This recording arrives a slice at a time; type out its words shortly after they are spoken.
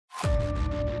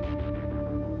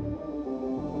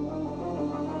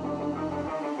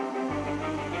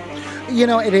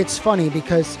And it's funny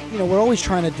because, we're always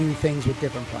trying to do things with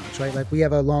different products, right? Like we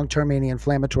have a long-term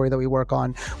anti-inflammatory that we work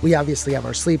on. We obviously have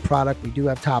our sleep product. We do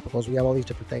have topicals. We have all these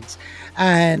different things.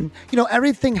 And,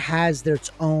 everything has its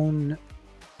own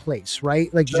place,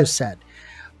 right? Like you just said.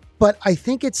 But I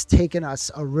think it's taken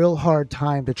us a real hard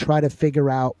time to try to figure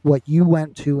out what you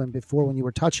went to and before when you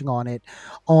were touching on it,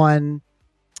 on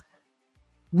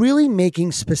really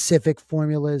making specific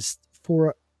formulas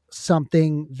for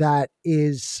something that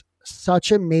is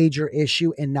such a major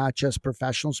issue in not just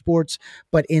professional sports,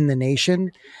 but in the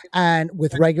nation and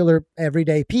with regular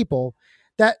everyday people,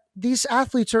 that these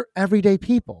athletes are everyday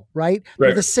people, right?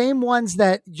 They're the same ones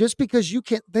that just because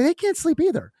they can't sleep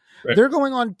either. Right. They're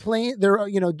going on playing.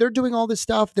 They're doing all this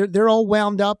stuff. They're all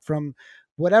wound up from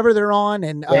whatever they're on.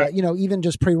 And, even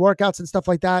just pre-workouts and stuff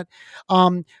like that.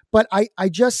 But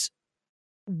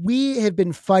we have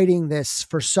been fighting this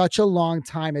for such a long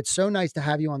time. It's so nice to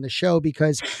have you on the show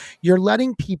because you're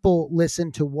letting people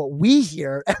listen to what we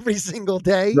hear every single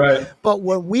day. Right. But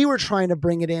when we were trying to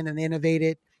bring it in and innovate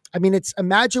it,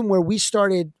 imagine where we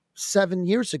started 7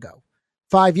 years ago,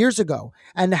 5 years ago,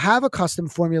 and have a custom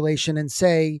formulation and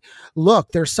say,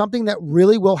 look, there's something that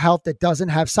really will help that doesn't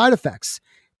have side effects.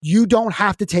 You don't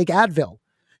have to take Advil.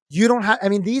 You don't have,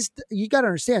 you got to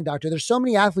understand, doctor, there's so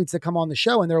many athletes that come on the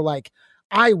show and they're like,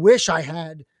 I wish I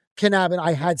had cannabis.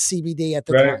 I had CBD at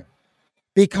the time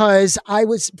because I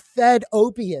was fed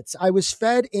opiates. I was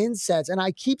fed NSAIDs, and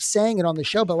I keep saying it on the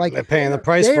show, but like they're paying the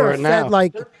price for it now.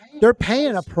 Like they're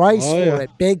paying a price for it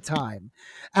big time,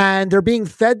 and they're being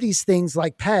fed these things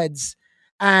like PEDs,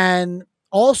 and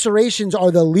ulcerations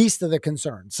are the least of the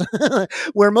concerns.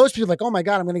 Where most people are like, oh my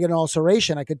God, I'm going to get an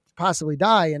ulceration. I could possibly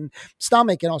die, and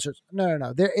stomach and ulcers.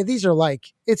 No. These are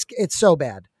like it's so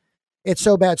bad. It's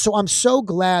so bad. So I'm so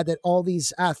glad that all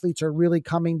these athletes are really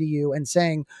coming to you and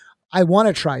saying, I want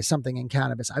to try something in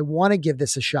cannabis. I want to give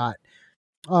this a shot.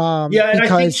 And I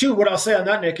think too, what I'll say on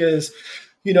that, Nick, is,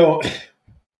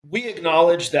 we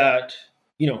acknowledge that,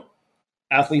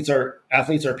 athletes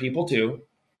are people too.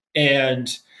 And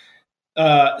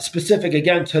specific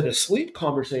again to the sleep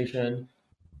conversation,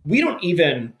 we don't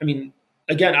even,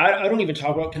 again, I don't even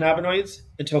talk about cannabinoids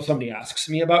until somebody asks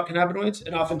me about cannabinoids.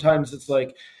 And oftentimes it's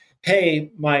like, hey,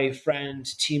 my friend,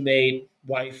 teammate,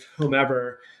 wife,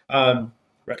 whomever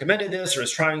recommended this or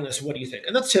is trying this. What do you think?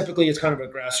 And that's typically, it's kind of a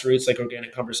grassroots, like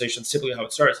organic conversation, typically how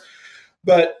it starts.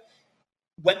 But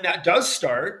when that does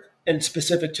start and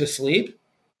specific to sleep,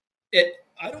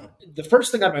 the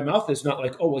first thing out of my mouth is not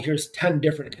like, oh, well, here's 10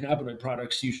 different cannabinoid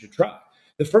products you should try.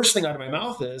 The first thing out of my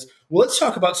mouth is, well, let's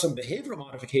talk about some behavioral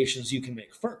modifications you can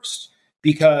make first,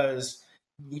 because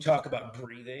we talk about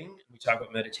breathing, we talk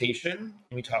about meditation,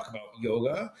 and we talk about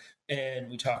yoga, and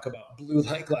we talk about blue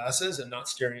light glasses and not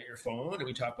staring at your phone, and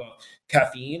we talk about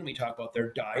caffeine, and we talk about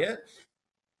their diet,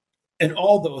 and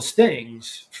all those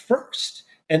things first.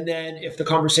 And then if the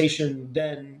conversation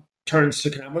then turns to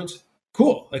cannabinoids,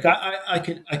 cool. Like I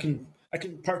can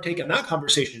partake in that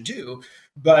conversation too,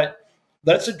 but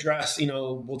let's address,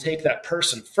 we'll take that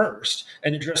person first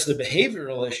and address the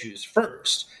behavioral issues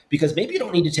first, because maybe you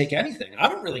don't need to take anything. I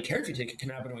don't really care if you take a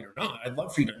cannabinoid or not. I'd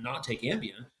love for you to not take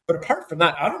Ambien. But apart from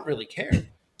that, I don't really care.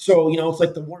 So, it's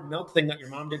like the warm milk thing that your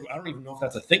mom did. I don't even know if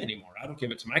that's a thing anymore. I don't give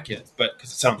it to my kids, but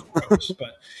because it sounds gross.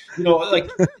 But,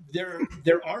 like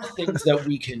there are things that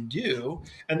we can do.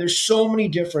 And there's so many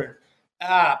different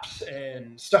apps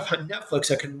and stuff on Netflix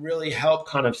that can really help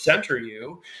kind of center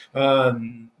you.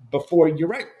 Before, you're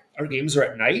right, our games are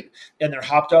at night and they're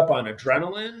hopped up on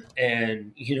adrenaline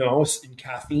and, and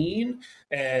caffeine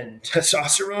and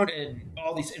testosterone and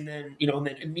all these. And then, and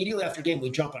then immediately after game, we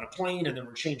jump on a plane and then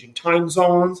we're changing time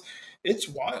zones. It's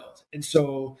wild. And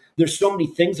so there's so many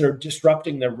things that are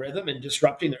disrupting their rhythm and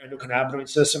disrupting their endocannabinoid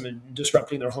system and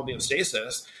disrupting their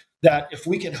homeostasis, that if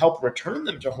we can help return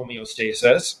them to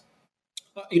homeostasis,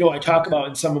 I talk about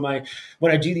in some of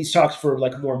when I do these talks for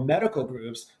like more medical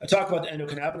groups, I talk about the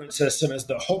endocannabinoid system as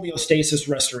the homeostasis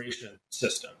restoration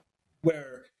system,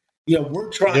 where, we're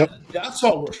trying, that's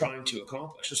all we're trying to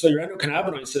accomplish. So your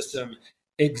endocannabinoid system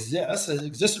has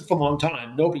existed for a long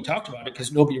time. Nobody talked about it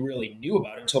because nobody really knew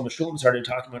about it until Meshulam started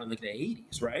talking about it in like the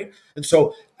 80s, right? And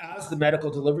so as the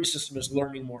medical delivery system is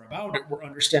learning more about it, we're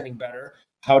understanding better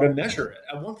how to measure it.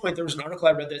 At one point, there was an article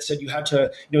I read that said you had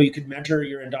to, you could measure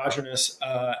your endogenous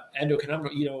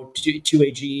endocannabinoid,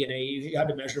 2AG and AE, you had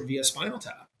to measure them via spinal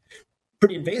tap.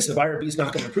 Pretty invasive. IRB is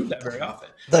not going to prove that very often.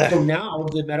 So now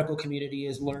the medical community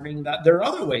is learning that there are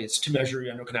other ways to measure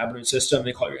your endocannabinoid system.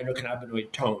 They call it your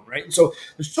endocannabinoid tone, right? And so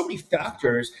there's so many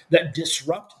factors that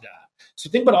disrupt that.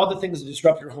 So think about all the things that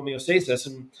disrupt your homeostasis.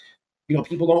 And,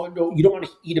 people you don't want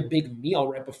to eat a big meal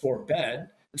right before bed.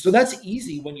 And so that's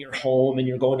easy when you're home and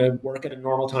you're going to work at a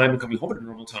normal time and coming home at a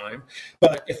normal time.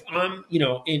 But if I'm,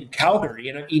 in Calgary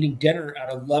and I'm eating dinner at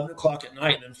 11 o'clock at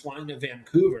night and then flying to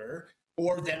Vancouver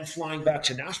or then flying back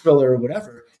to Nashville or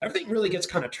whatever, everything really gets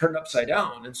kind of turned upside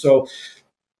down. And so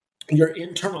your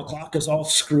internal clock is all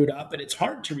screwed up and it's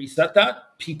hard to reset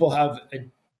that. People have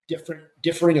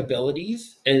differing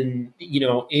abilities and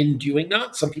in doing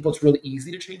that. Some people it's really easy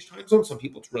to change time zones, some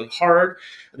people it's really hard,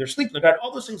 and their sleep and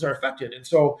all those things are affected. And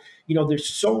so there's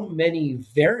so many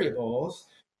variables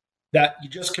that you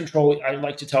just control. I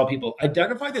like to tell people,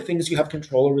 identify the things you have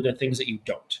control over, the things that you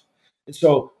don't. And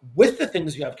so with the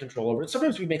things you have control over, and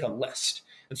sometimes we make a list.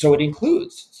 And so it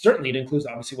includes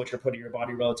obviously what you're putting in your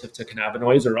body relative to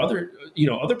cannabinoids or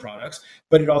other products,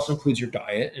 but it also includes your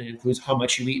diet and it includes how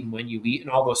much you eat and when you eat and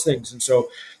all those things. And so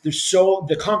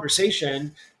the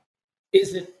conversation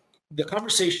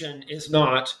is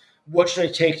not what should I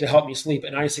take to help me sleep?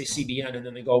 And I say CBN and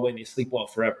then they go away and they sleep well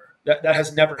forever. That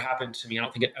has never happened to me. I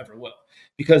don't think it ever will,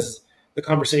 because the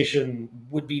conversation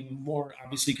would be more,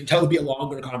 obviously you can tell it'd be a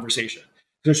longer conversation.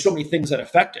 There's so many things that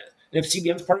affect it. And if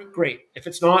CBN's part of it, great. If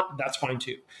it's not, that's fine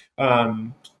too. But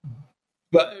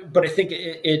I think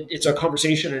it's a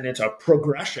conversation and it's a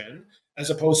progression as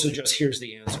opposed to just here's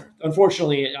the answer.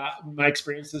 Unfortunately, my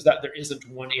experience is that there isn't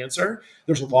one answer.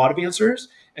 There's a lot of answers,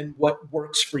 and what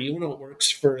works for you and what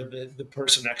works for the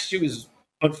person next to you is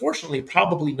unfortunately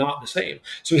probably not the same.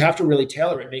 So we have to really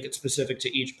tailor it, make it specific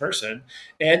to each person,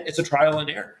 and it's a trial and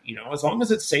error. As long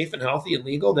as it's safe and healthy and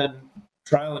legal, then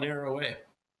trial and error away.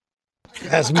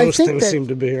 As most things seem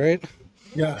to be, right?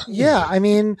 Yeah. Yeah. I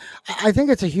mean, I think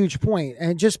it's a huge point.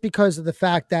 And just because of the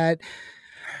fact that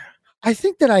I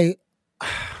think that I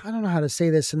don't know how to say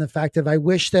this, in the fact that I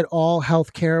wish that all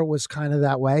healthcare was kind of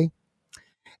that way,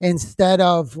 instead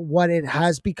of what it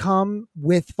has become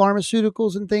with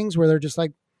pharmaceuticals and things where they're just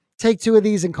like, take 2 of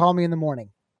these and call me in the morning.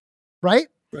 Right.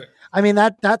 Right. I mean,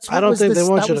 that's, I don't think they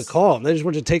want you to call them. They just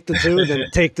want you to take the 2 and then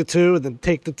take the 2 and then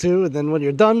take the 2. And then when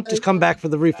you're done, just come back for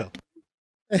the refill.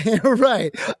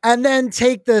 Right. And then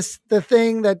take the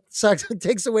thing that sucks,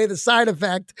 takes away the side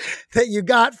effect that you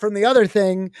got from the other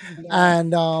thing.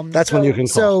 And that's when you can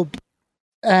call. So,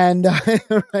 and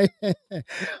right. And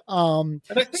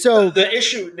I think the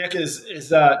issue, Nick, is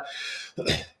that,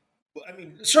 I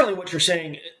mean, certainly what you're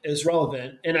saying is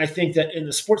relevant. And I think that in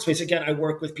the sports space, again, I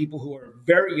work with people who are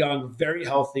very young, very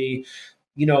healthy,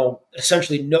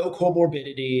 essentially no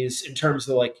comorbidities in terms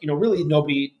of really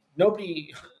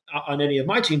nobody on any of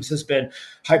my teams has been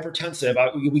hypertensive.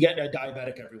 We get a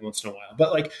diabetic every once in a while.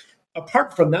 But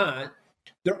apart from that,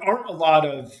 there aren't a lot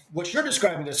of what you're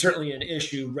describing is certainly an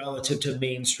issue relative to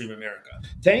mainstream America.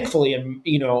 Thankfully,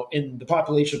 in the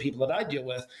population of people that I deal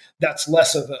with, that's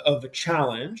less of a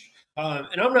challenge.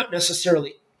 And I'm not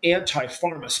necessarily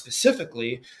anti-pharma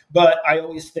specifically, but I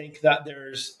always think that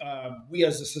there's we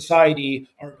as a society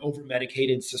are an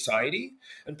over-medicated society.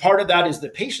 And part of that is the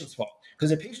patient's fault.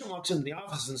 Because a patient walks into the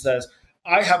office and says,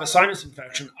 I have a sinus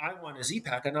infection, I want a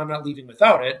Z-Pak, and I'm not leaving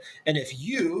without it. And if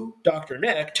you, Dr.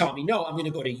 Nick, tell me no, I'm going to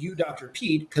go to you, Dr.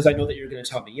 Pete, because I know that you're going to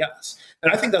tell me yes.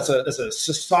 And I think that's a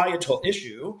societal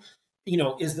issue.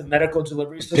 Is the medical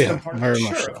delivery system part of it?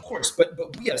 Sure, of course. But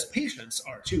we as patients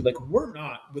are too. We're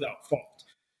not without fault.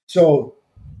 So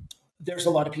there's a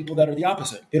lot of people that are the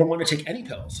opposite. They don't want to take any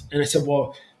pills. And I said,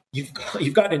 well,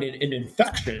 you've got an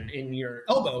infection in your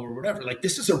elbow or whatever.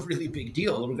 This is a really big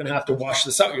deal. We're going to have to wash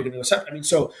this out. You're going to go separate. I mean,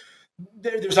 so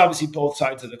there's obviously both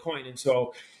sides of the coin. And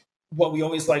so what we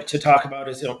always like to talk about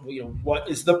is, what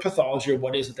is the pathology or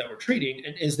what is it that we're treating?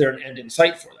 And is there an end in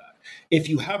sight for that? If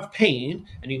you have pain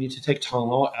and you need to take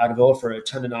Tylenol, Advil for a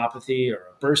tendinopathy or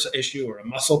a bursa issue or a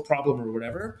muscle problem or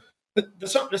whatever,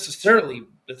 that's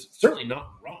certainly not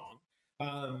wrong.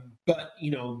 But,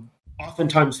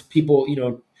 oftentimes people,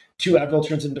 2 Advil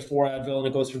turns into 4 Advil and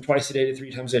it goes from twice a day to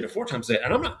 3 times a day to 4 times a day.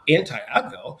 And I'm not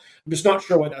anti-Advil. I'm just not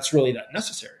sure why that's really that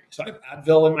necessary. So I have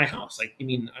Advil in my house. I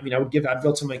would give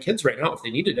Advil to my kids right now if they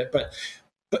needed it, but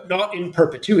not in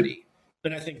perpetuity.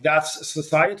 And I think that's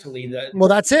societally that. Well,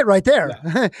 that's it right there.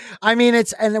 Yeah. I mean,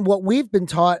 and what we've been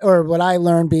taught, or what I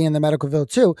learned being in the medical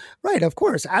field too, right? Of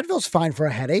course, Advil's fine for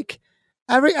a headache.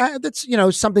 That's,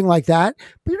 something like that,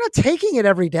 but you're not taking it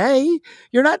every day.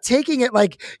 You're not taking it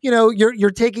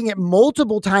you're taking it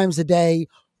multiple times a day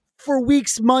for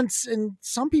weeks, months, and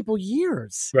some people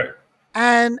years. Right.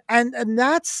 And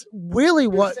that's really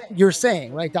what you're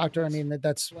saying, right, doctor? I mean,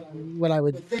 that's what I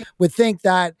would think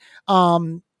that,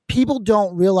 people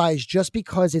don't realize just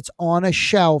because it's on a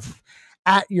shelf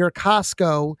at your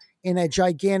Costco in a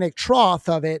gigantic trough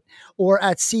of it or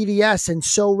at CVS and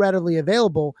so readily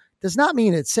available does not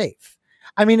mean it's safe.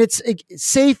 I mean, it's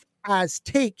safe as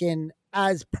taken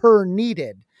as per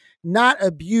needed, not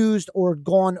abused or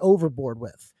gone overboard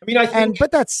with. I mean, I think,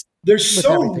 but there's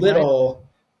so little. Right?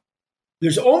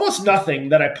 There's almost nothing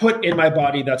that I put in my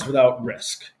body that's without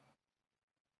risk.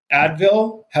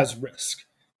 Advil has risk.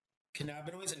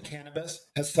 Cannabinoids and cannabis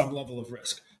has some level of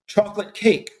risk. Chocolate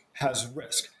cake has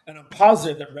risk. And I'm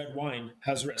positive that red wine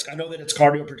has risk. I know that it's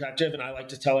cardioprotective, and I like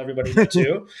to tell everybody that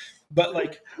too. But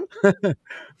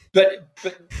but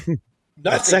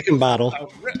that second bottle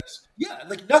without risk. Yeah,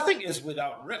 like nothing is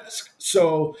without risk.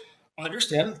 So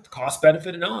understand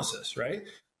cost-benefit analysis, right?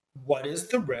 What is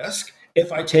the risk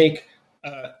if I take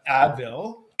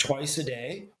Advil twice a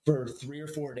day for 3 or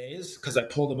 4 days because I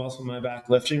pulled a muscle in my back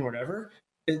lifting or whatever?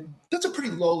 That's a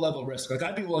pretty low-level risk. Like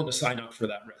I'd be willing to sign up for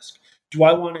that risk. Do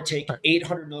I want to take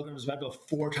 800 milligrams of Advil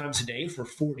 4 times a day for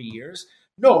 40 years?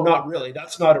 No, not really.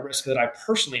 That's not a risk that I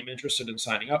personally am interested in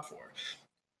signing up for.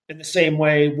 In the same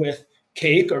way with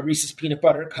cake or Reese's peanut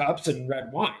butter cups and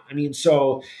red wine. I mean,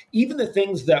 so even the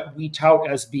things that we tout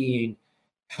as being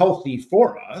healthy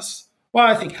for us, well,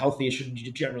 I think healthy should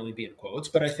generally be in quotes,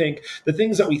 but I think the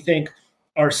things that we think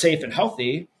are safe and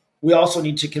healthy, we also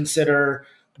need to consider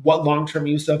what long-term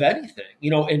use of anything,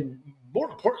 and more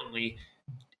importantly,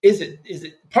 is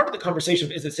it part of the conversation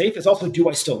of is it safe is also, do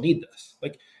I still need this?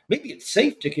 Like maybe it's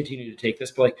safe to continue to take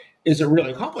this, but like, is it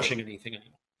really accomplishing anything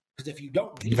anymore? Because if you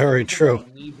don't need very true.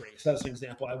 Knee brace, that's an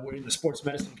example. I work in the sports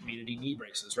medicine community, knee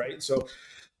braces, right? So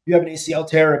you have an ACL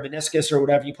tear, a meniscus, or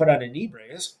whatever, you put on a knee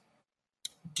brace.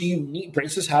 Do you need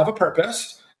braces have a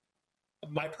purpose?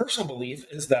 My personal belief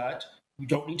is that you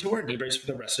don't need to wear a knee brace for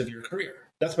the rest of your career.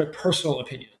 That's my personal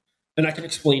opinion. And I can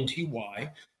explain to you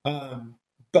why.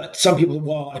 But some people,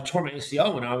 well, I tore my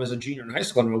ACL when I was a junior in high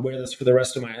school, and I'm going to wear this for the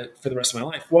rest of my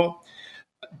life. Well,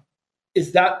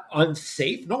 is that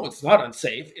unsafe? No, it's not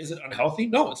unsafe. Is it unhealthy?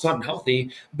 No, it's not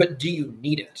unhealthy. But do you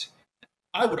need it?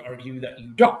 I would argue that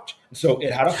you don't. So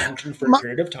it had a function for a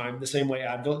period of time, the same way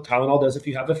Advil, Tylenol does if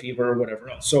you have a fever or whatever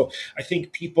else. So I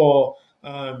think people,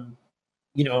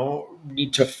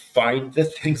 need to find the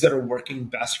things that are working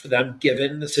best for them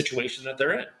given the situation that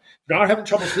they're in. If you're not having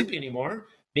trouble sleeping anymore,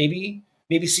 maybe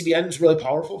CBN is really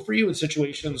powerful for you in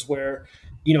situations where,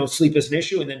 sleep is an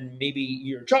issue, and then maybe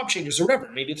your job changes or whatever.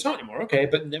 Maybe it's not anymore. Okay.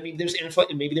 But then there's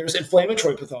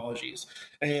inflammatory pathologies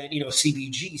and,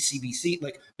 CBG, CBC,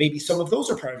 like maybe some of those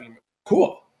are part of you.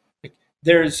 Cool. Like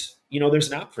there's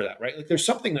an app for that, right? Like there's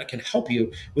something that can help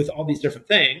you with all these different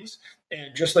things.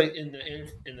 And just like in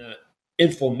the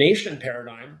inflammation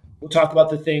paradigm, we'll talk about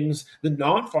the things, the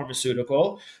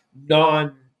non-pharmaceutical,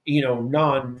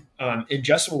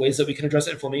 ingestible ways that we can address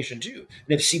inflammation too.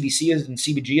 And if CBC and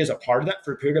CBG is a part of that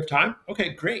for a period of time, okay,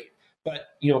 great. But,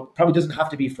 probably doesn't have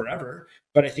to be forever.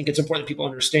 But I think it's important that people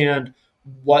understand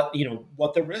what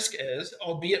the risk is,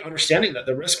 albeit understanding that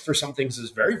the risk for some things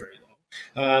is very, very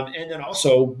low. And then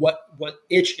also what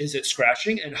itch is it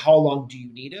scratching and how long do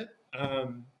you need it?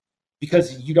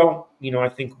 Because you don't, I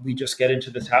think we just get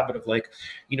into this habit of like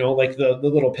the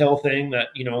little pill thing that,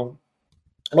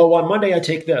 oh, on Monday I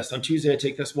take this, on Tuesday I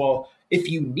take this. Well, if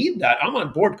you need that, I'm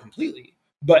on board completely.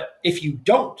 But if you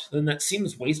don't, then that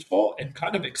seems wasteful and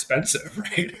kind of expensive,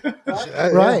 right?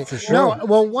 Right. Yeah, for sure. No,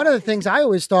 well, one of the things I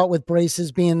always thought with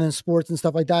braces being in sports and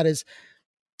stuff like that is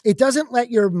it doesn't let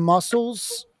your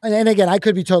muscles, and again, I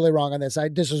could be totally wrong on this.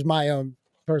 This was my own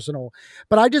personal,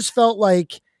 but I just felt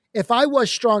like if I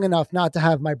was strong enough not to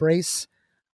have my brace,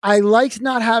 I liked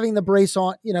not having the brace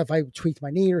on, if I tweaked my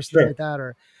knee or something like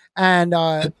that, and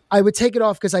I would take it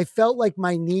off because I felt like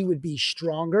my knee would be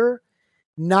stronger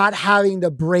not having the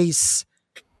brace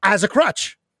as a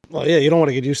crutch. Well, yeah, you don't want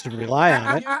to get used to rely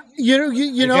on it.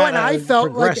 And I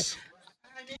felt progress.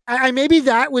 Like maybe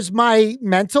that was my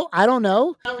mental, I don't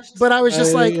know, but I was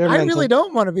just like, I really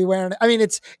don't want to be wearing it. I mean,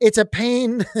 it's a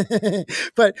pain,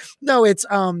 but no, it's,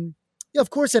 of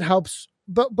course it helps.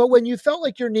 But when you felt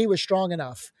like your knee was strong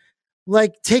enough,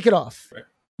 like take it off. Right.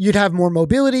 You'd have more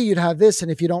mobility, you'd have this, and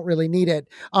if you don't really need it.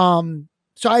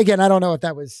 So again, I don't know if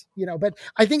that was, but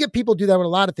I think if people do that with a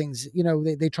lot of things,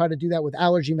 they try to do that with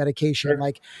allergy medication, sure.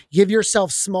 Like give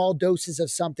yourself small doses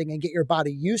of something and get your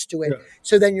body used to it. Yeah.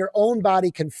 So then your own body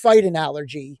can fight an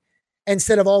allergy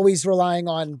instead of always relying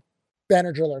on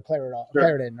Benadryl or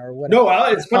Claritin or whatever. No,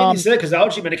 it's funny you said, because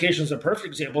allergy medication is a perfect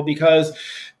example because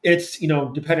it's,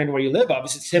 depending on where you live,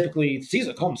 obviously it's typically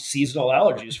seasonal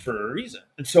allergies for a reason.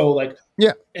 And so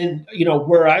yeah. And,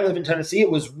 where I live in Tennessee,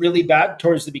 it was really bad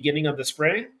towards the beginning of the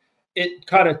spring. It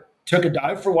kind of took a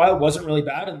dive for a while. It wasn't really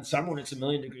bad in the summer when it's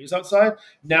 1,000,000 degrees outside.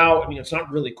 Now, it's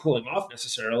not really cooling off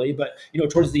necessarily, but,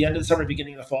 towards the end of the summer,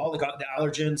 beginning of the fall, the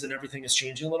allergens and everything is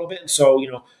changing a little bit. And so,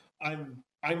 I'm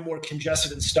I'm more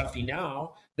congested and stuffy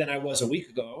now than I was a week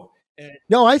ago. And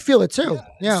no, I feel it too.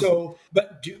 Yeah. So,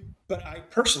 but I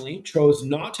personally chose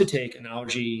not to take an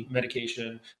allergy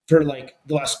medication for like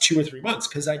the last 2 or 3 months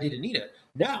because I didn't need it.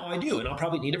 Now I do, and I'll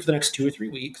probably need it for the next 2 or 3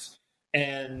 weeks,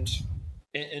 and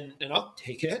I'll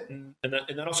take it, and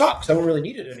then I'll stop because I don't really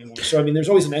need it anymore. So, I mean, there's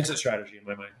always an exit strategy in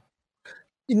my mind.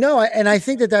 No, and I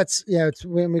think that's it's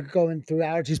when we're going through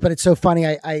allergies, but it's so funny.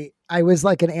 I was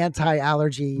like an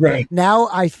anti-allergy. Right. Now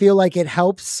I feel like it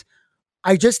helps.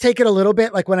 I just take it a little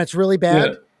bit, like when it's really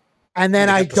bad, and then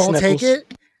I don't take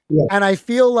it. Yeah. And I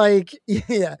feel like,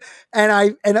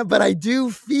 but I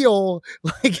do feel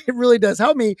like it really does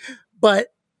help me, but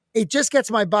it just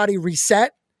gets my body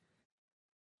reset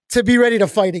to be ready to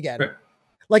fight again. Right.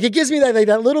 Like it gives me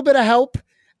that little bit of help.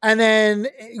 And then,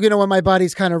 when my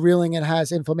body's kind of reeling and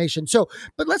has inflammation. So,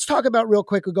 but let's talk about real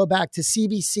quick. We'll go back to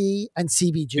CBC and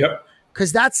CBG. Yep.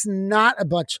 Because that's not a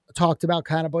bunch talked about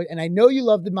cannabinoid. And I know you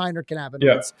love the minor cannabinoids.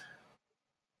 Yep.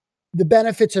 The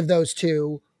benefits of those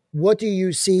two, what do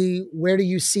you see? Where do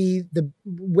you see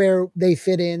where they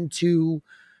fit into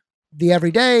the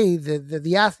everyday,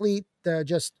 the athlete,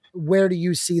 just where do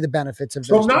you see the benefits of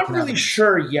those? So I'm not really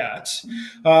sure yet.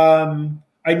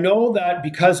 I know that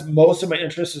because most of my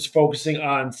interest is focusing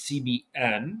on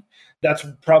CBN, that's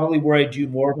probably where I do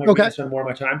more of my spend more of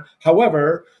my time.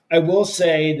 However, I will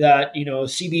say that,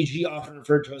 CBG, often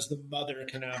referred to as the mother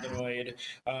cannabinoid.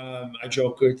 I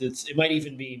joke with it might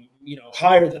even be,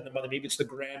 higher than the mother. Maybe it's the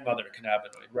grandmother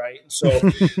cannabinoid, right? So,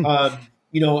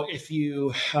 if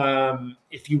you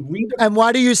read, and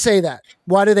why do you say that?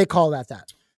 Why do they call that?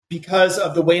 Because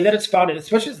of the way that it's found,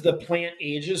 especially as the plant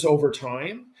ages over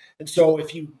time. And so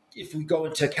if we go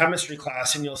into chemistry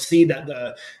class and you'll see that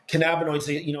the cannabinoids,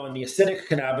 and the acidic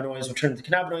cannabinoids will turn into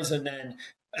cannabinoids, and then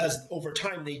as over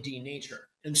time they denature.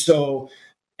 And so,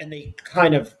 and they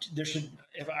kind of,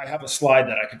 if I have a slide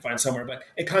that I can find somewhere, but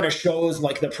it kind of shows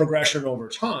like the progression over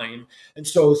time. And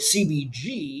so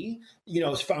CBG,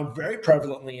 is found very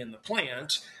prevalently in the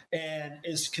plant and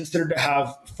is considered to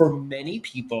have, for many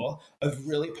people, a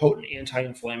really potent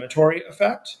anti-inflammatory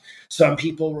effect. Some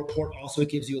people report also it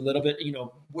gives you a little bit,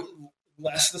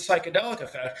 less the psychedelic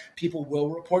effect. People will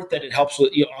report that it helps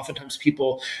with, oftentimes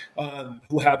people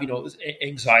who have,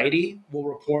 anxiety will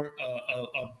report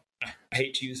I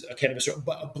hate to use a cannabis term,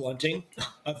 but a blunting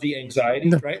of the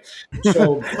anxiety, right?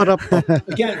 So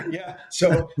again, yeah.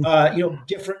 So,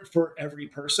 different for every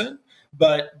person,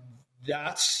 but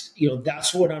that's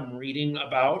what I'm reading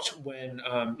about when,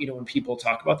 when people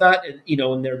talk about that, and,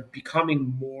 and they're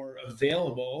becoming more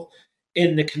available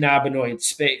in the cannabinoid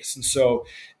space. And so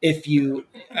if you,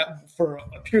 for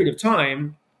a period of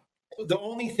time, the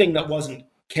only thing that wasn't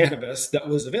cannabis that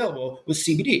was available was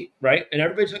CBD, right? And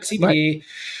everybody took CBD. Right.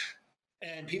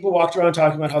 And people walked around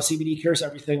talking about how CBD cures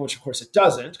everything, which of course it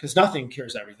doesn't, because nothing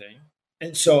cures everything.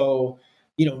 And so,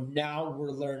 now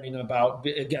we're learning about,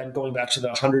 again, going back to the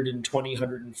 120,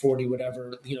 140,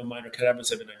 whatever, minor cannabinoids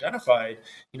have been identified,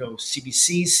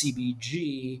 CBC,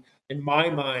 CBG, in my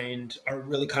mind, are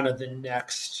really kind of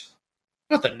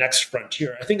not the next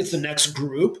frontier. I think it's the next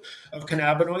group of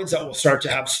cannabinoids that will start to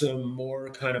have some more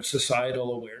kind of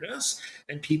societal awareness,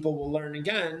 and people will learn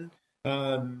again,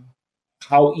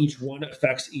 how each one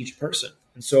affects each person.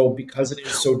 And so because it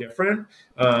is so different,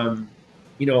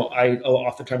 I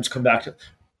oftentimes come back to,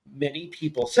 many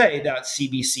people say that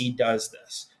CBC does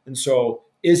this. And so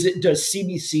does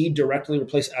CBC directly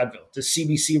replace Advil? Does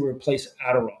CBC replace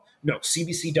Adderall? No,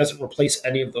 CBC doesn't replace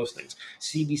any of those things.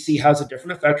 CBC has a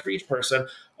different effect for each person.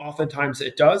 Oftentimes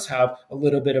it does have a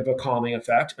little bit of a calming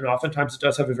effect, and oftentimes it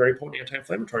does have a very potent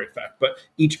anti-inflammatory effect. But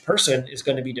each person is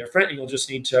going to be different, and you'll just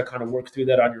need to kind of work through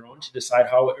that on your own to decide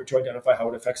to identify how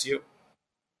it affects you.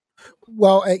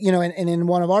 Well, and in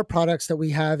one of our products that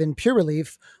we have in Pure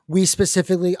Relief, we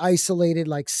specifically isolated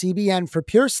like CBN for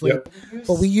Pure Sleep,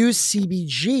 but we use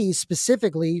CBG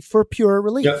specifically for Pure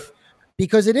Relief. Yep.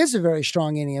 Because it is a very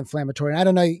strong anti-inflammatory. And I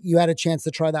don't know, you had a chance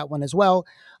to try that one as well.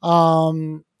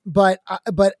 But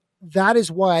that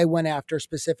is why I went after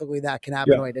specifically that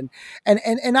cannabinoid. Yeah.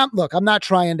 And I'm not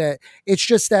trying to, it's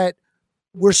just that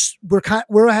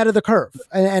we're ahead of the curve.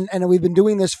 And we've been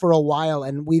doing this for a while,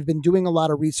 and we've been doing a lot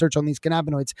of research on these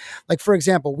cannabinoids. Like, for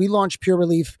example, we launched Pure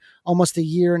Relief almost a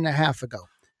year and a half ago.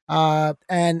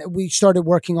 And we started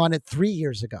working on it 3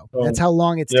 years ago. That's how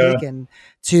long it's taken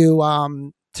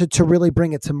to really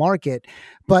bring it to market.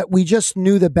 But we just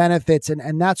knew the benefits,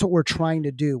 and that's what we're trying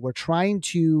to do. We're trying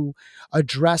to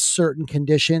address certain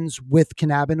conditions with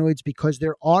cannabinoids because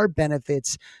there are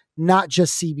benefits, not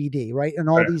just CBD, right? And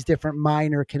all these different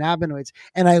minor cannabinoids.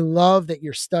 And I love that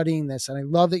you're studying this, and I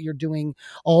love that you're doing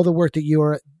all the work that you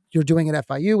are you're doing at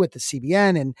FIU with the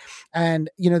CBN. And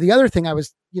the other thing I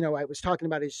was talking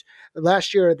about is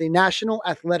last year, the National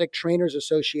Athletic Trainers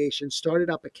Association started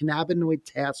up a cannabinoid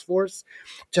task force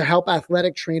to help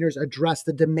athletic trainers address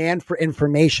the demand for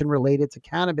information related to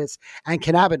cannabis and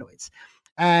cannabinoids.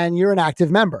 And you're an active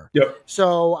member. Yep.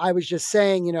 So I was just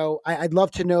saying, I'd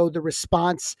love to know the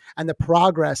response and the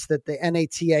progress that the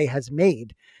NATA has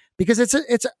made, because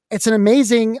it's an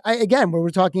amazing, again, where we're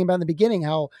talking about in the beginning,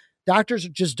 how doctors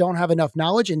just don't have enough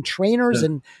knowledge, and trainers.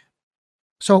 And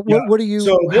so what are you,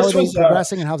 how are they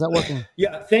progressing and how's that working?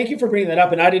 Yeah. Thank you for bringing that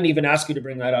up. And I didn't even ask you to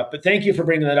bring that up, but thank you for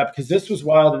bringing that up, because this was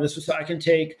wild. And this was, I can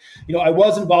take, I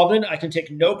was involved in it. I can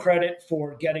take no credit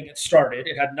for getting it started.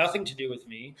 It had nothing to do with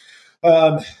me.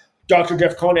 Dr.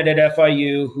 Jeff Conant at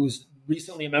FIU, who's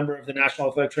recently a member of the National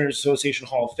Athletic Trainers Association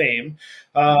Hall of Fame.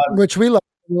 Which we love.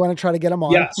 We want to try to get him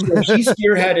on. Yeah, so he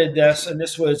spearheaded this, and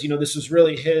this was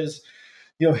really his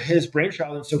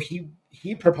brainchild. And so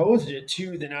he proposed it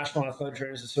to the National Athletic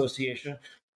Trainers Association,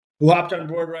 who hopped on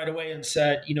board right away and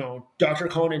said, Dr.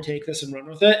 Conant, take this and run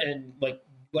with it, and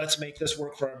let's make this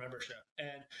work for our membership.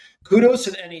 And kudos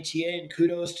to the NATA, and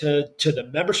kudos to the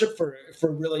membership for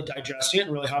really digesting it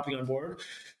and really hopping on board.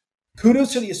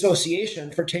 Kudos to the association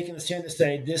for taking the stand to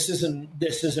say this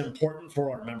is important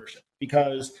for our membership,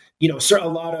 because we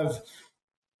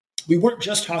weren't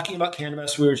just talking about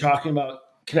cannabis, we were talking about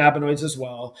cannabinoids as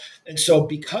well. And so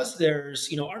because there's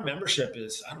our membership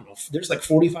is, I don't know, there's like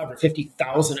 45 or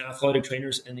 50,000 athletic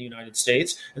trainers in the United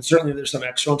States, and certainly there's some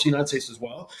extra in the United States as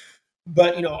well.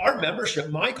 But our membership,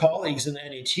 my colleagues in the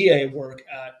NATA work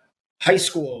at high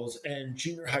schools and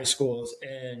junior high schools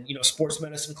and sports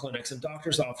medicine clinics and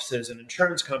doctors' offices and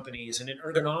insurance companies and in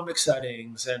ergonomic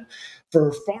settings and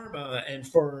for pharma and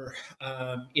for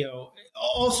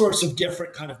all sorts of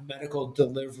different kind of medical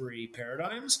delivery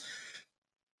paradigms.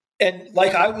 And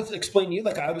like I was explaining to you,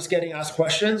 like I was getting asked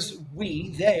questions,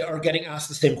 they are getting asked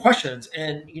the same questions.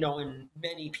 And and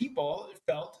many people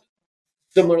felt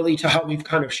similarly to how we've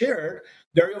kind of shared,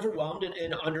 very overwhelmed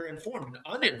and underinformed and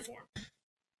uninformed.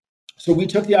 So we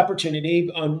took the opportunity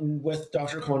with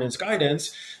Dr. Conant's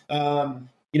guidance.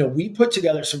 We put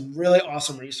together some really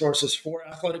awesome resources for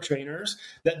athletic trainers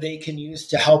that they can use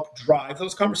to help drive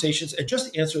those conversations and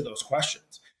just answer those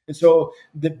questions. And so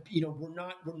we're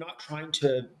not trying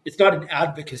to, it's not an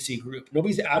advocacy group.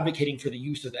 Nobody's advocating for the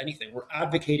use of anything. We're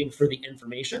advocating for the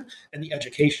information and the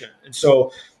education. And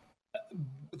so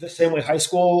the same way high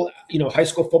school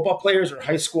football players or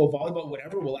high school volleyball,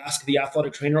 whatever, will ask the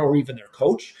athletic trainer or even their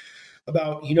coach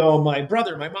about, my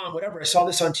brother, my mom, whatever, I saw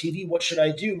this on TV. What should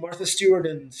I do? Martha Stewart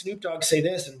and Snoop Dogg say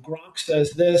this, and Gronk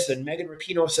says this, and Megan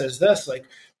Rapinoe says this. Like,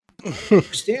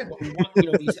 understand what we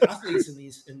want. These athletes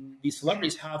and these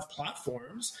celebrities have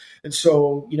platforms. And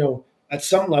so, at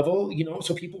some level,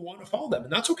 so people want to follow them,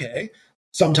 and that's okay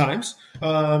sometimes.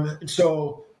 And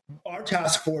so our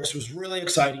task force was really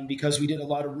exciting because we did a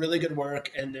lot of really good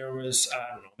work, and there was,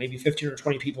 I don't know, maybe 15 or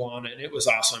 20 people on it, and it was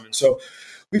awesome. And so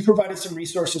we provided some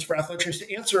resources for athletic trainers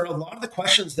to answer a lot of the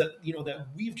questions that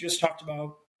we've just talked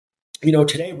about,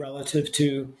 today, relative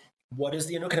to what is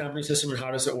the endocannabinoid system and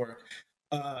how does it work?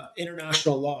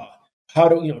 International law, how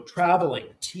to, traveling,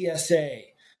 TSA,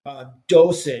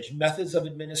 dosage, methods of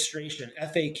administration,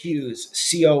 FAQs,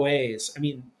 COAs. I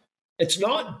mean, it's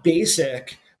not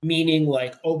basic meaning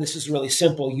like, oh, this is really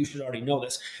simple, you should already know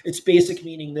this. It's basic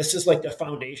meaning this is like the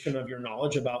foundation of your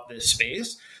knowledge about this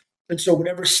space. And so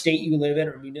whatever state you live in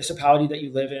or municipality that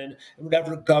you live in, and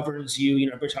whatever governs you,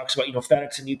 everybody talks about,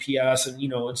 FedEx and UPS and,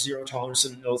 zero tolerance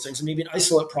and those things. And maybe an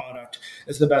isolate product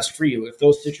is the best for you. If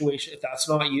that's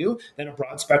not you, then a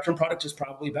broad spectrum product is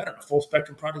probably better. A full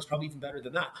spectrum product is probably even better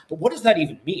than that. But what does that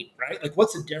even mean, right? Like,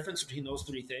 what's the difference between those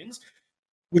three things?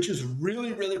 Which is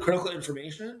really, really critical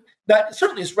information that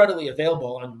certainly is readily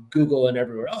available on Google and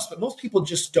everywhere else, but most people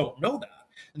just don't know that.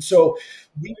 And so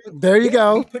we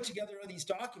put together these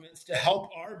documents to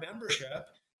help our membership.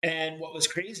 And what was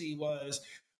crazy was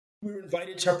we were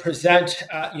invited to present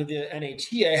at the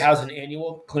NATA has an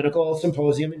annual clinical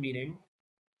symposium and meeting,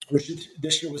 which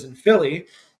this year was in Philly.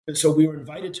 And so we were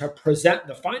invited to present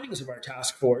the findings of our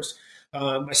task force.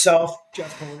 Myself,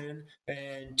 Jeff Conant,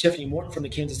 and Tiffany Morton from the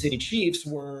Kansas City Chiefs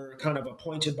were kind of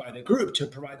appointed by the group to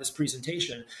provide this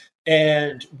presentation.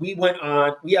 And we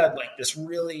had like this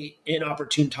really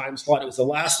inopportune time slot. It was the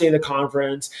last day of the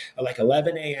conference at like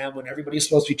 11 a.m. when everybody's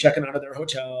supposed to be checking out of their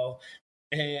hotel.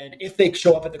 And if they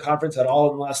show up at the conference at all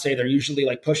on the last day, they're usually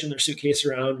like pushing their suitcase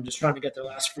around and just trying to get their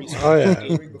last free. Oh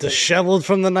yeah, disheveled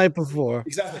from the night before.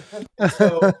 Exactly.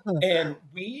 So, and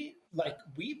we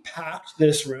packed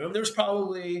this room. There's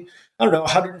probably,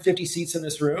 150 seats in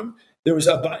this room. There was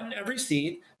a button every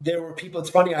seat. There were people. It's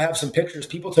funny. I have some pictures.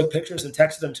 People took pictures and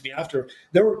texted them to me after.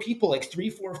 There were people like 3,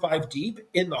 4, 5 deep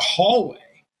in the hallway.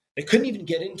 They couldn't even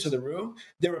get into the room.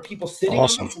 There were people sitting on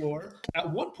the floor.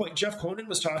 At one point, Jeff Konen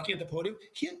was talking at the podium.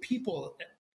 He had people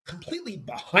completely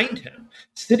behind him,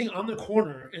 sitting on the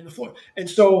corner in the floor. And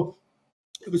so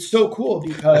it was so cool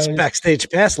because that's backstage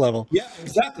pass level. Yeah,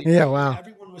 exactly. Yeah, wow.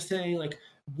 Everyone was saying like,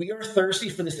 we are thirsty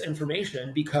for this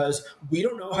information because we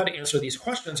don't know how to answer these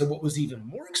questions. And what was even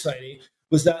more exciting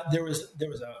was that there was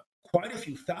quite a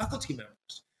few faculty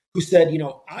members who said,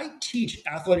 I teach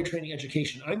athletic training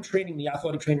education. I'm training the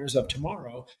athletic trainers of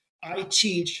tomorrow. I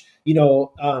teach,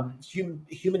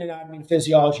 human anatomy and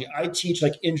physiology. I teach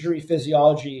like injury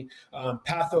physiology,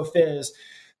 pathophys,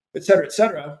 et cetera, et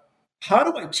cetera. How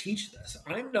do I teach this?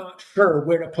 I'm not sure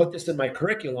where to put this in my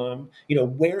curriculum.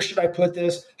 Where should I put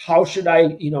this? How should I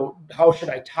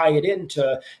tie it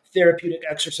into therapeutic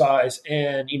exercise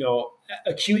and,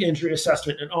 acute injury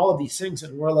assessment and all of these things?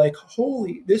 And we're like,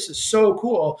 holy, this is so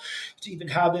cool to even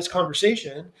have this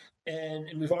conversation. And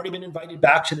we've already been invited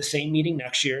back to the same meeting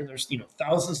next year. And there's,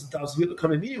 thousands and thousands of people that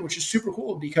come and meeting, which is super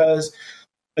cool because,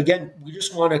 again, we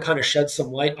just want to kind of shed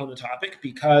some light on the topic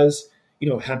because,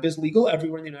 hemp is legal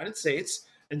everywhere in the United States.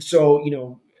 And so,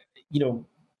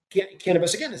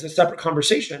 cannabis, again, is a separate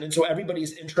conversation. And so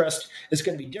everybody's interest is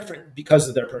going to be different because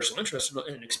of their personal interest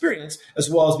and experience, as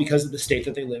well as because of the state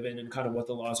that they live in and kind of what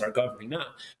the laws are governing now.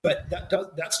 But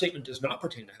that statement does not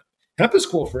pertain to hemp. Hemp is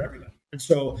cool for everybody. And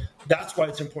so that's why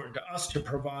it's important to us to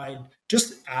provide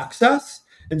just access.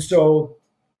 And so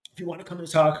if you want to come and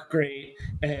talk, great.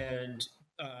 And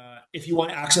if you want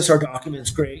to access our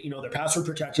documents, great. They're password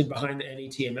protected behind the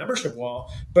NATA membership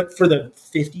wall. But for the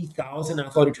 50,000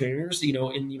 athletic trainers, in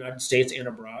the United States and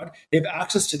abroad, they have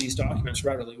access to these documents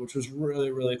readily, which was really,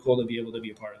 really cool to be able to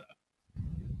be a part of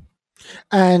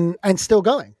that. And still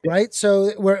going, right?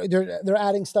 So they're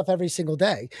adding stuff every single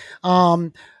day.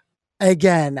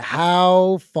 Again,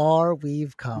 how far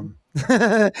we've come.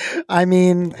 I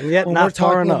mean, and yet not we're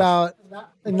talking far about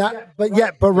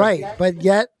but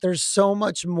yet there's so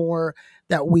much more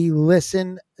that we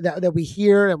listen, that we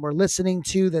hear and we're listening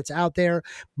to that's out there,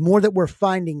 more that we're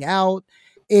finding out.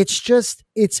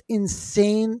 It's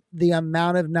insane the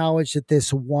amount of knowledge that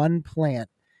this one plant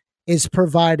is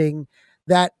providing,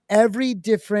 that every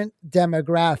different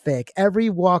demographic, every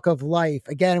walk of life,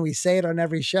 again, we say it on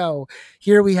every show.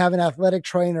 Here we have an athletic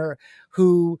trainer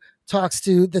who talks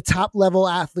to the top level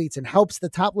athletes and helps the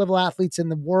top level athletes in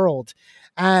the world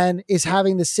and is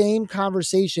having the same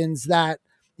conversations that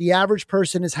the average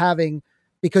person is having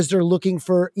because they're looking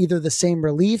for either the same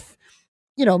relief.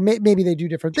 Maybe they do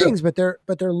different things, but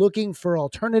they're looking for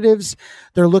alternatives.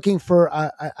 They're looking for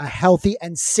a healthy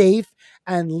and safe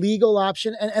and legal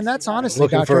option. And that's honestly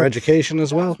looking for education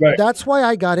as well. Right. That's why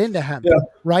I got into hemp,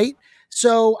 right?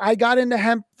 So I got into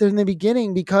hemp in the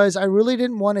beginning because I really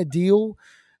didn't want to deal.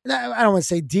 I don't want to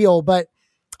say deal, but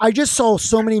I just saw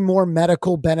so many more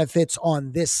medical benefits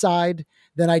on this side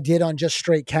than I did on just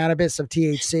straight cannabis of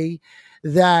THC.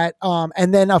 That,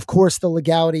 and then of course the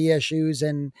legality issues.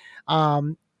 And,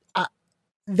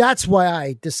 that's why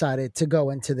I decided to go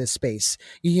into this space.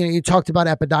 You talked about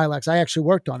Epidiolex. I actually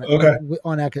worked on it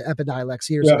on Epidiolex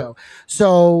years ago.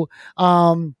 So,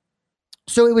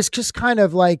 so it was just kind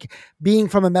of like being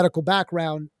from a medical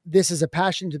background. This is a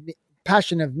passion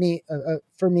of me,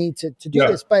 for me to do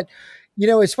this. But,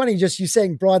 it's funny just you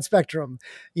saying broad spectrum,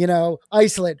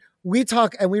 isolate. We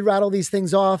talk and we rattle these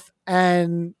things off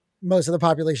and most of the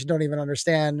population don't even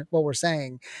understand what we're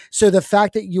saying. So the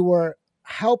fact that you were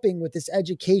helping with this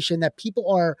education that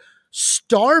people are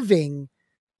starving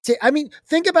to,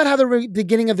 think about how the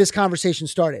beginning of this conversation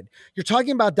started. You're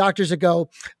talking about doctors that go,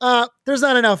 there's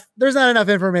not enough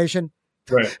information.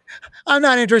 Right. I'm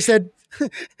not interested.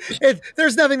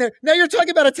 There's nothing there. Now you're talking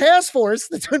about a task force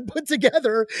that's been put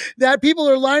together that people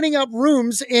are lining up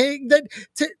rooms that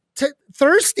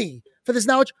thirsty for this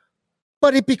knowledge,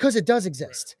 but because it does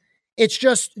exist. It's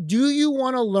just, do you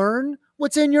want to learn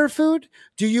what's in your food?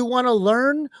 Do you want to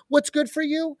learn what's good for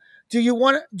you? Do you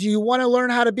want to learn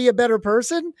how to be a better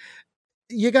person?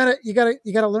 You gotta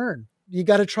learn. You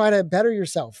gotta try to better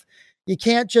yourself. You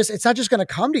can't it's not just going to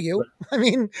come to you.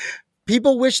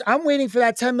 People wish. I'm waiting for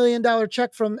that $10 million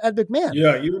check from Ed McMahon.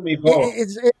 Yeah, you and me both.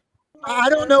 I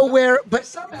don't know where, but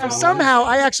somehow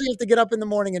I actually have to get up in the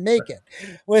morning and make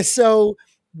it. So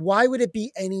why would it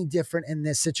be any different in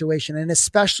this situation? And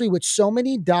especially with so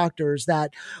many doctors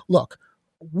that, look,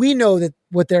 we know that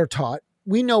what they're taught,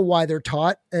 we know why they're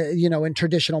taught, in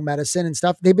traditional medicine and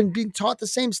stuff. They've been being taught the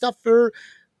same stuff for,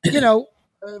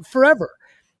 forever.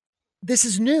 This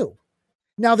is new.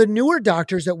 Now, the newer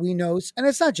doctors that we know, and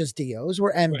it's not just DOs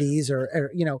or MDs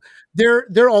or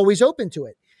they're always open to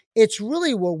it. It's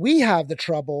really where we have the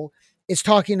trouble is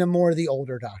talking to more of the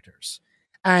older doctors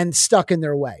and stuck in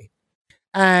their way.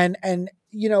 And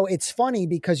it's funny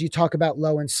because you talk about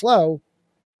low and slow.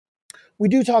 We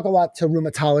do talk a lot to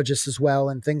rheumatologists as well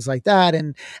and things like that.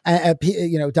 And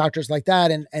doctors like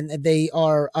that. And they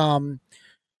are,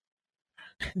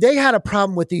 they had a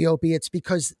problem with the opiates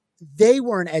because they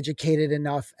weren't educated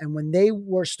enough. And when they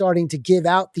were starting to give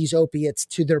out these opiates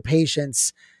to their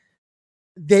patients,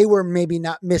 they were maybe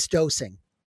not misdosing.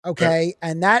 Okay. Right.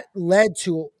 And that led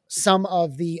to some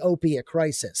of the opiate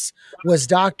crisis was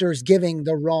doctors giving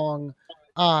the wrong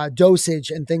dosage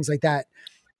and things like that.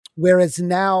 Whereas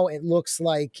now it looks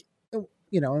like,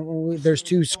 there's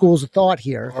two schools of thought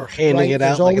here. Or handing it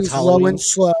out like it's low and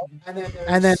slow.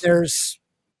 And then there's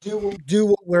do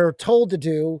what we're told to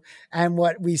do and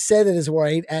what we say that is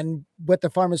right and what the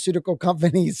pharmaceutical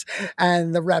companies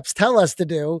and the reps tell us to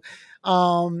do.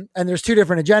 And there's two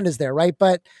different agendas there, right?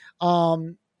 But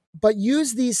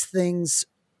use these things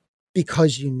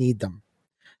because you need them.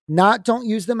 Don't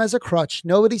use them as a crutch.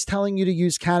 Nobody's telling you to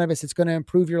use cannabis. It's going to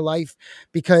improve your life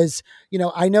because,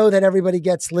 I know that everybody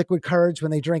gets liquid courage when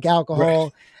they drink alcohol,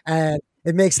 right, and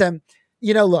it makes them,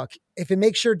 look, if it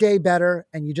makes your day better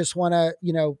and you just want to,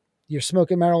 you're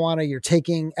smoking marijuana, you're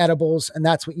taking edibles and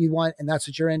that's what you want and that's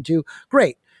what you're into,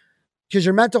 great. Because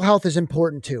your mental health is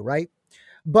important too, right?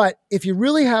 But if you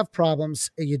really have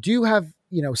problems, you do have,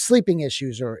 sleeping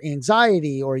issues or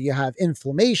anxiety, or you have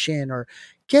inflammation, or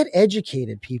get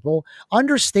educated, people.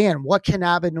 Understand what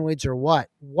cannabinoids are what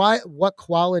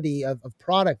quality of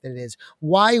product it is,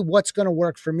 why what's going to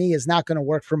work for me is not going to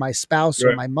work for my spouse,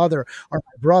 right, or my mother or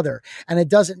my brother. And it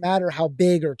doesn't matter how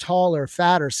big or tall or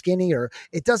fat or skinny, or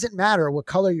it doesn't matter what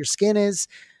color your skin is.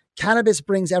 Cannabis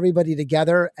brings everybody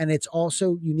together. And it's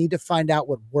also, you need to find out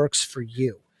what works for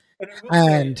you.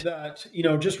 And that,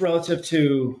 just relative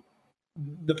to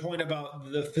the point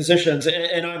about the physicians,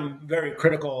 and I'm very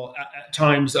critical at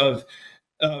times of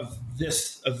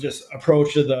this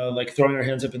approach to the like throwing our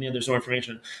hands up in the end, there's no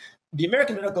information. The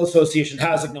American Medical Association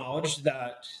has acknowledged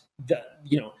that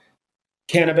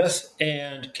cannabis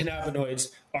and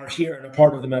cannabinoids are here and a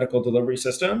part of the medical delivery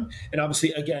system. And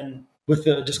obviously, again, with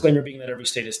the disclaimer being that every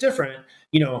state is different,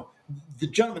 the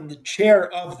gentleman, the chair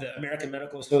of the American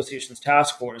Medical Association's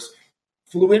task force,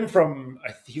 flew in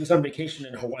he was on vacation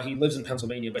in Hawaii. He lives in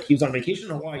Pennsylvania, but he was on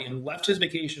vacation in Hawaii and left his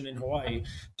vacation in Hawaii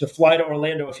to fly to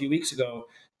Orlando a few weeks ago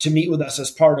to meet with us as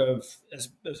part of this,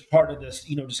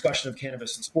 discussion of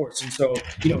cannabis in sports. And so,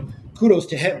 kudos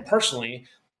to him personally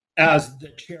as the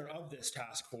chair of this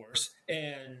task force.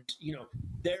 And,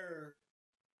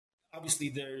 obviously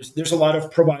there's a lot of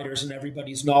providers and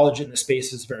everybody's knowledge in the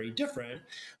space is very different.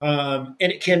 And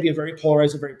it can be a very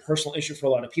polarized and very personal issue for a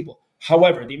lot of people.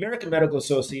 However, the American Medical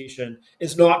Association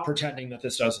is not pretending that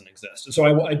this doesn't exist. And so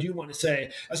I do want to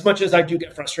say, as much as I do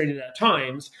get frustrated at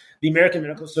times, the American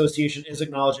Medical Association is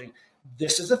acknowledging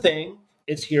this is a thing.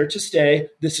 It's here to stay.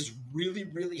 This is really,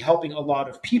 really helping a lot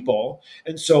of people.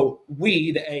 And so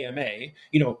we, the AMA,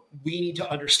 we need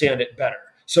to understand it better.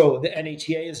 So the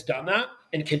NATA has done that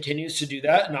and continues to do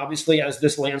that. And obviously, as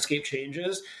this landscape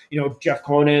changes, Jeff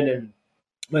Cronin and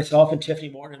myself and Tiffany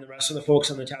Morton and the rest of the folks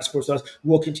on the task force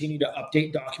will continue to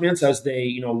update documents as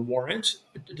they, warrant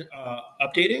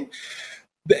updating.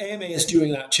 The AMA is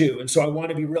doing that too. And so I want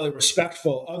to be really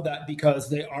respectful of that because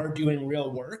they are doing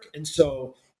real work. And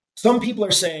so some people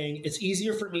are saying it's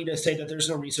easier for me to say that there's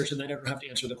no research and then I don't have to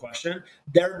answer the question.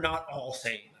 They're not all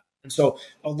saying that. And so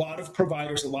a lot of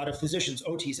providers, a lot of physicians,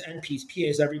 OTs, NPs,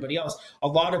 PAs, everybody else, a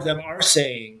lot of them are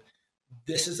saying,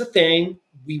 this is a thing,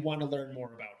 we want to learn more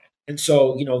about it. And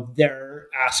so, they're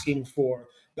asking for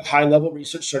the high level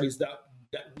research studies that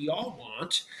we all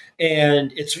want.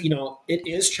 And it's, it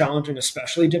is challenging,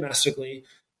 especially domestically.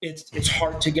 It's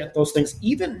hard to get those things,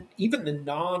 even the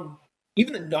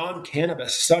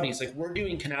non-cannabis studies. Like we're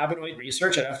doing cannabinoid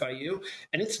research at FIU,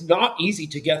 and it's not easy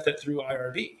to get that through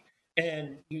IRB.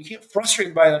 And you can't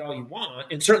frustrated by that all you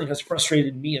want. It certainly has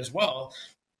frustrated me as well.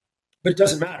 But it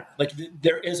doesn't matter. Like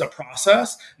there is a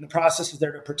process, and the process is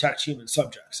there to protect human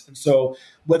subjects. And so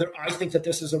whether I think that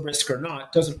this is a risk or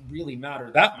not doesn't really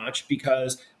matter that much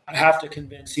because I have to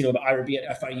convince, the IRB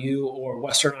at FIU or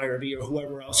Western IRB or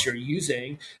whoever else you're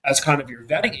using as kind of your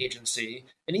vetting agency.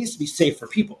 It needs to be safe for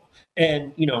people.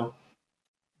 And,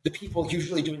 the people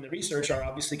usually doing the research are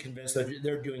obviously convinced that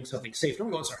they're doing something safe. No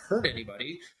one wants to hurt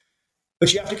anybody,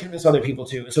 but you have to convince other people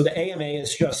too. And so the AMA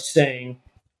is just saying,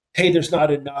 hey, there's not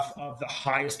enough of the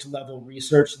highest level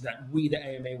research that we, the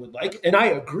AMA, would like. And I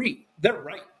agree. They're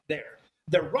right there.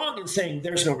 they're wrong in saying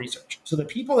there's no research. So the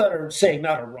people that are saying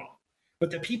that are wrong.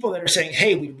 But the people that are saying,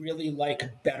 hey, we really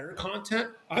like better content,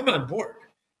 I'm on board.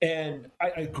 And I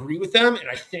agree with them. And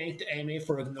I thank the AMA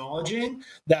for acknowledging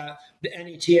that the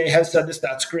NETA has said this.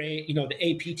 That's great. You know, the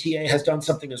APTA has done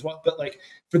something as well. But like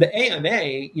for the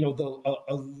AMA, you know,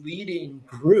 a leading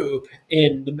group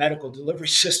in the medical delivery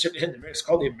system in America, it's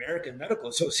called the American Medical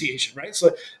Association, right?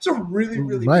 So it's a really,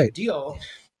 really big deal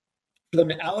for them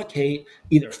to allocate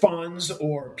either funds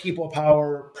or people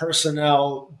power,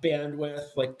 personnel, bandwidth.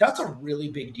 Like that's a really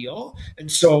big deal.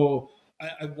 And so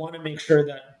I want to make sure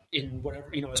that in whatever,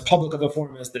 you know, as public of a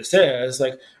forum as this is,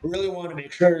 like, I really want to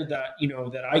make sure that, you know,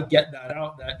 that I get that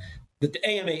out, that the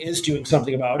AMA is doing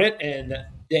something about it, and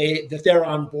that they're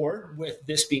on board with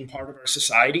this being part of our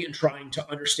society and trying to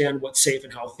understand what's safe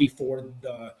and healthy for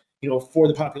the, you know, for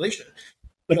the population.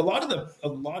 But a lot of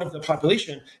the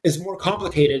population is more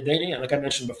complicated than, like I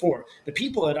mentioned before. The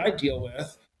people that I deal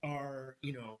with are,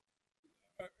 you know,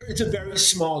 it's a very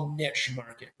small niche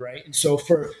market, right? And so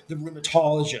for the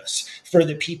rheumatologists, for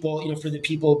the people, you know, for the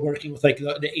people working with like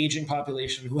the aging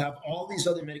population who have all these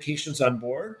other medications on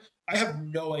board, I have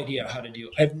no idea how to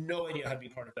do. I have no idea how to be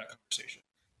part of that conversation.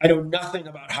 I know nothing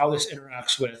about how this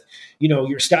interacts with, you know,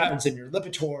 your statins and your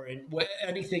Lipitor and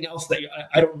anything else that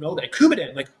I don't know, that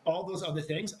Coumadin, like all those other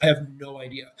things, I have no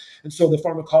idea. And so the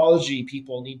pharmacology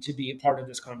people need to be a part of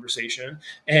this conversation,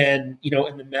 and, you know,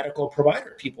 and the medical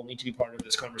provider people need to be part of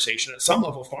this conversation. At some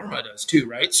level, pharma does too,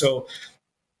 right? So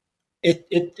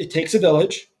it takes a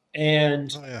village,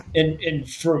 and and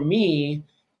for me,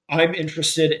 I'm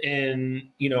interested in,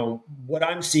 you know, what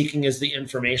I'm seeking is the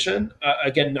information,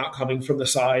 again, not coming from the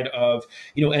side of,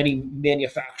 you know, any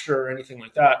manufacturer or anything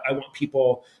like that. I want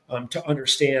people to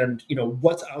understand, you know,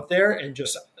 what's out there and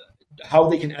just how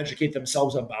they can educate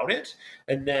themselves about it.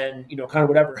 And then, you know, kind of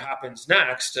whatever happens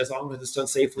next, as long as it's done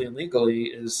safely and legally,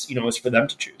 is, you know, is for them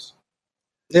to choose.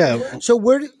 Yeah. So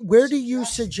where do you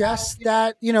suggest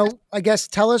that, you know, I guess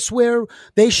tell us where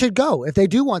they should go if they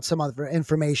do want some other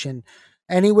information?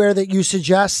 Anywhere that you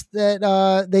suggest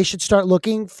that they should start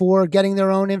looking for getting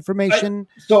their own information?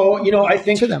 So, you know, I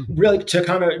think really to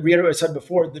kind of reiterate what I said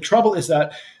before, the trouble is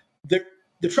that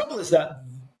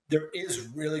there is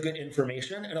really good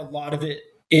information, and a lot of it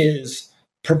is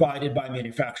provided by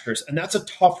manufacturers. And that's a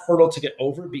tough hurdle to get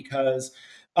over, because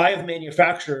I have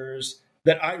manufacturers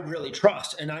that I really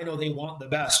trust, and I know they want the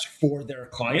best for their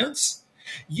clients.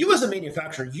 You as a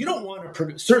manufacturer, you don't want to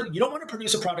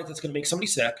produce a product that's going to make somebody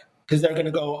sick, because they're going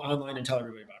to go online and tell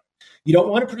everybody about it. You don't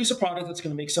want to produce a product that's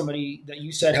going to make somebody that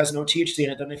you said has no THC in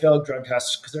it, then they fail a drug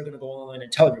test, because they're going to go online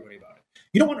and tell everybody about it.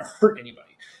 You don't want to hurt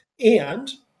anybody.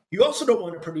 And you also don't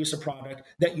want to produce a product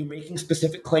that you're making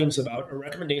specific claims about or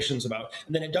recommendations about,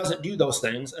 and then it doesn't do those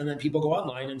things, and then people go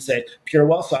online and say,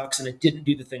 PureWell sucks, and it didn't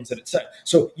do the things that it said.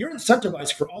 So you're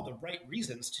incentivized for all the right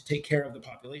reasons to take care of the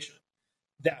population.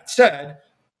 That said,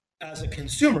 as a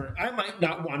consumer, I might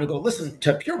not want to go listen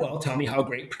to PureWell tell me how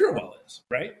great PureWell is,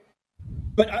 right?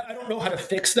 But I don't know how to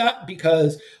fix that,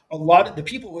 because a lot of the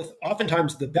people with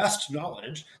oftentimes the best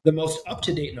knowledge, the most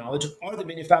up-to-date knowledge, are the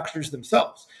manufacturers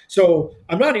themselves. So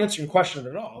I'm not answering your question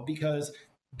at all, because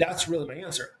that's really my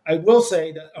answer. I will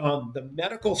say that on the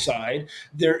medical side,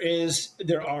 there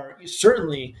are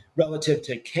certainly, relative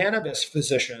to cannabis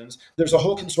physicians, there's a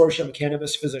whole consortium of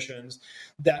cannabis physicians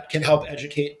that can help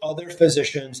educate other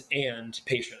physicians and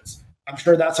patients. I'm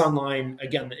sure that's online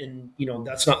again, and you know,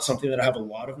 that's not something that I have a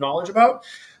lot of knowledge about.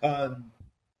 I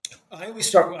always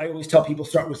tell people,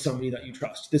 start with somebody that you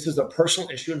trust. This is a personal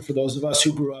issue, and for those of us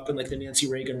who grew up in like the Nancy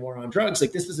Reagan war on drugs,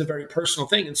 like this is a very personal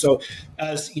thing. And so,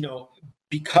 as you know,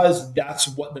 because that's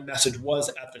what the message was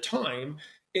at the time,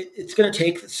 it's going to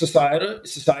take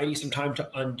society some time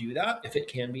to undo that, if it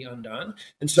can be undone.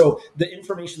 And so the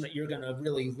information that you're going to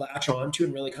really latch on to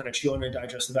and really kind of chew on and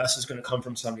digest the best is going to come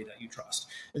from somebody that you trust.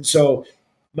 And so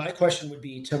my question would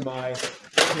be to my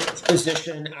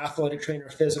physician, athletic trainer,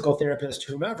 physical therapist,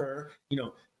 whomever, you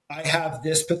know, I have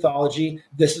this pathology.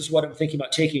 This is what I'm thinking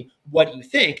about taking. What do you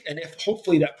think? And if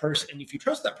hopefully that person, and if you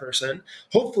trust that person,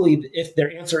 hopefully if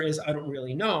their answer is, I don't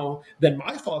really know, then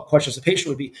my follow-up question as a patient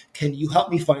would be, can you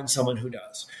help me find someone who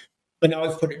does? But now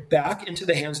I've put it back into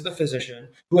the hands of the physician,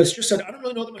 who has just said, I don't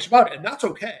really know that much about it. And that's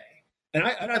okay. And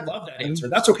I love that answer.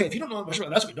 That's okay. If you don't know that much about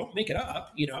it, that's okay. Don't make it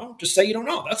up, you know, just say you don't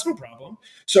know. That's no problem.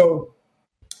 So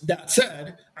that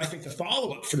said, I think the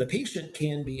follow-up for the patient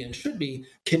can be and should be,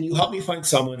 can you help me find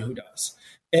someone who does?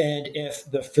 And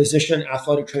if the physician,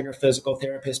 athletic trainer, physical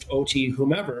therapist, OT,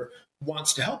 whomever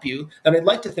wants to help you, then I'd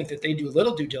like to think that they do a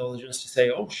little due diligence to say,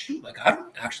 oh, shoot, like I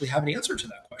don't actually have an answer to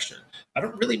that question. I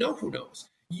don't really know who knows.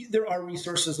 there are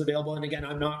resources available. And again,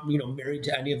 I'm not, married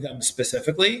to any of them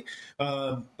specifically.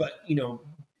 But,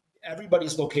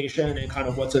 everybody's location and kind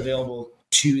of what's available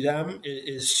to them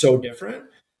is so different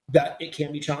that it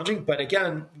can be challenging. But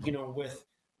again, with,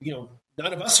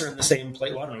 none of us are in the same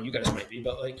place. Well, I don't know, you guys might be,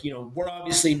 but we're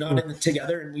obviously not in it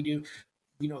together, and we do,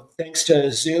 thanks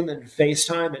to Zoom and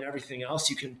FaceTime and everything else,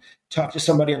 you can talk to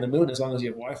somebody on the moon as long as you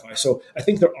have Wi-Fi. So I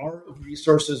think there are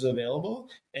resources available,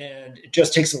 and it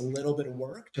just takes a little bit of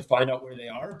work to find out where they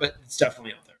are, but it's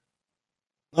definitely out there.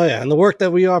 Oh yeah, and the work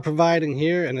that we are providing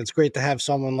here, and it's great to have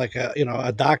someone like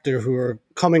a doctor who are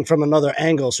coming from another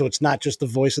angle. So it's not just the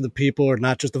voice of the people or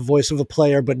not just the voice of a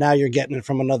player, but now you're getting it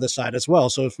from another side as well.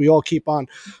 So if we all keep on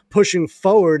pushing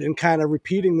forward and kind of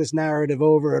repeating this narrative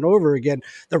over and over again,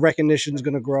 the recognition is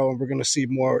going to grow, and we're going to see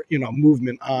more,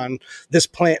 movement on this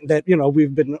plant that,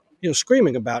 we've been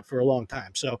screaming about for a long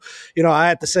time. So, I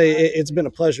have to say it's been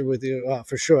a pleasure with you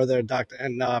for sure there, Doctor.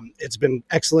 And it's been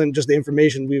excellent, just the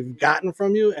information we've gotten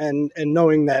from you and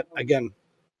knowing that, again,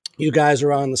 you guys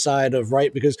are on the side of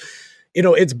right, because,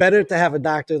 it's better to have a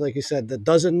doctor, like you said, that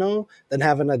doesn't know than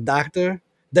having a doctor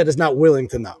that is not willing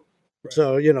to know. Right.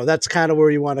 So, that's kind of where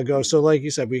you want to go. So like you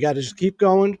said, we got to just keep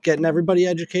going, getting everybody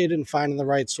educated and finding the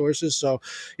right sources. So,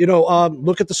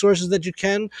 look at the sources that you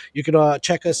can. You can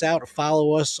check us out or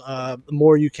follow us the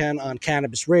more you can on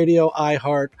Cannabis Radio,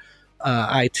 iHeart,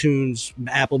 iTunes,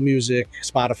 Apple Music,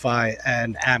 Spotify,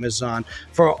 and Amazon.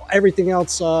 For everything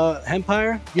else,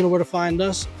 Hempire, you know where to find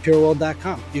us,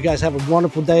 pureworld.com. You guys have a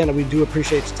wonderful day, and we do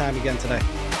appreciate your time again today.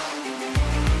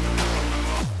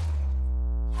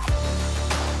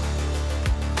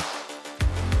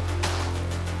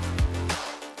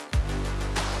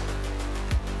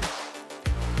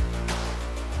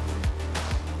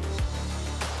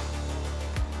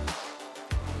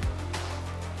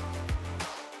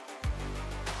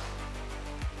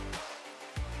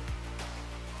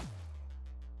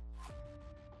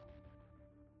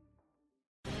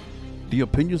 The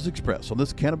opinions expressed on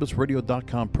this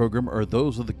CannabisRadio.com program are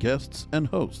those of the guests and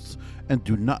hosts and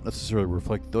do not necessarily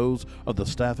reflect those of the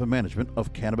staff and management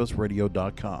of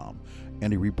CannabisRadio.com.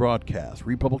 Any rebroadcast,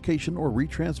 republication, or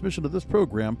retransmission of this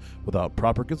program without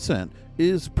proper consent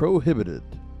is prohibited.